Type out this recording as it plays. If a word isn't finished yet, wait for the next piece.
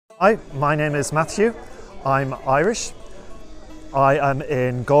Hi, my name is Matthew. I'm Irish. I am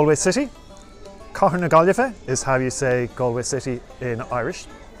in Galway City. Domhnaigh is how you say Galway City in Irish.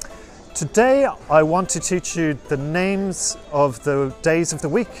 Today I want to teach you the names of the days of the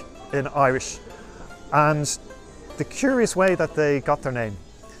week in Irish and the curious way that they got their name.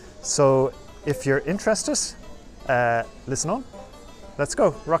 So if you're interested, listen on. Let's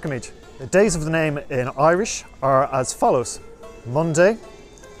go, Rockamage. The days of the name in Irish are as follows: Monday,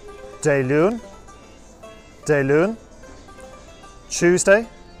 Day Luan, Tuesday,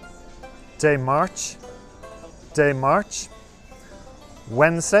 Day March,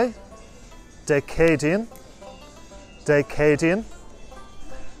 Wednesday, Day Cadian,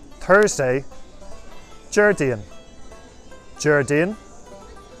 Thursday, Gerdian,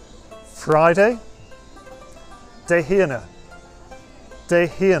 Friday, Domhnaigh,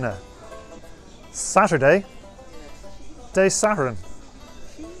 Saturday, Day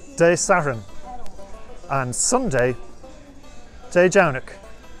Saturn, and Sunday, Day Domhnach.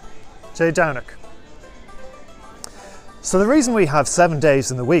 So the reason we have 7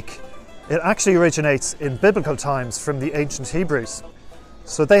 days in the week, it actually originates in biblical times from the ancient Hebrews.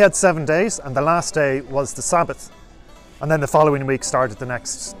 So they had 7 days and the last day was the Sabbath. And then the following week started the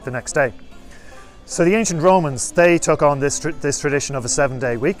next day. So the ancient Romans, they took on this tradition of a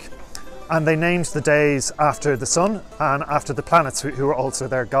 7-day week, and they named the days after the sun and after the planets who were also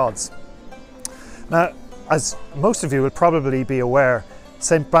their gods. Now, as most of you will probably be aware,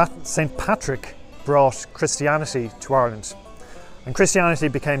 St. Patrick brought Christianity to Ireland, and Christianity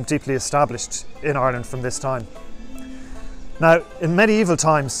became deeply established in Ireland from this time. Now, in medieval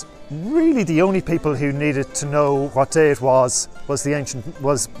times, really the only people who needed to know what day it was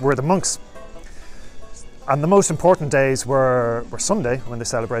were the monks. And the most important days were Sunday, when they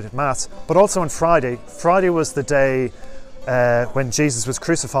celebrated Mass, but also on Friday. Friday was the day when Jesus was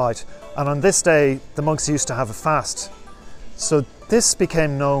crucified, and on this day the monks used to have a fast. So this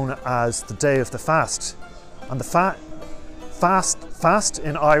became known as the day of the fast, and the fast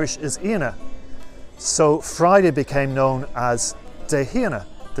in Irish is Íona. So Friday became known as Domhnaigh,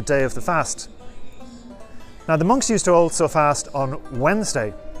 the day of the fast. Now the monks used to also fast on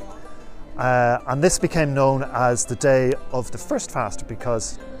Wednesday, and this became known as the day of the first fast,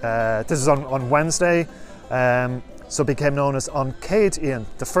 because this is on Wednesday, so it became known as An Céad,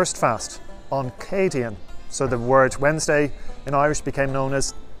 the first fast, An Céad. So the word Wednesday in Irish became known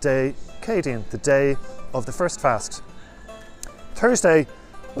as Day Céad, the day of the first fast. Thursday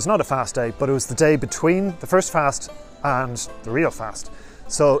was not a fast day, but it was the day between the first fast and the real fast.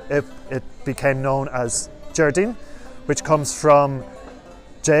 So it became known as Gerdian, which comes from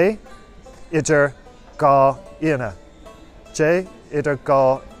J Idir Ga Íona. J Idir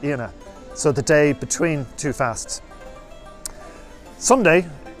Ga Íona. So the day between two fasts. Sunday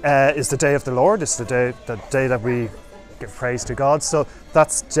is the day of the Lord. It's the day that we give praise to God. So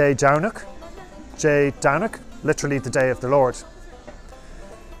that's Day Domhnach. Day Domhnach, literally the day of the Lord.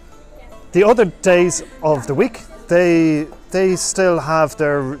 The other days of the week, they still have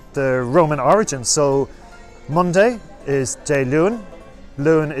their Roman origin. So Monday is Day Luan.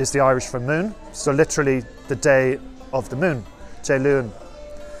 Luan is the Irish for moon, so literally the day of the moon, Day Luan.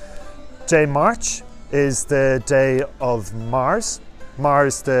 Day March is the day of Mars.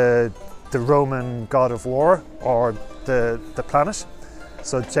 Mars, the Roman god of war, or the planet.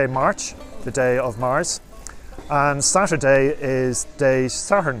 So Day March, the day of Mars. And Saturday is Day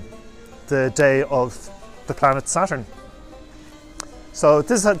Saturn, the day of the planet Saturn. So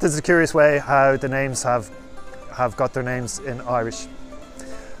this is a curious way how the names have got their names in Irish.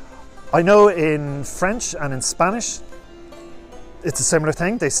 I know in French and in Spanish it's a similar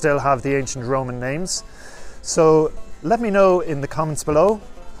thing. They still have the ancient Roman names. So let me know in the comments below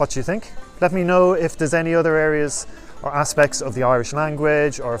what you think. Let me know if there's any other areas or aspects of the Irish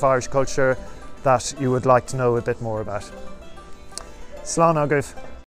language or of Irish culture that you would like to know a bit more about. Slán agaibh.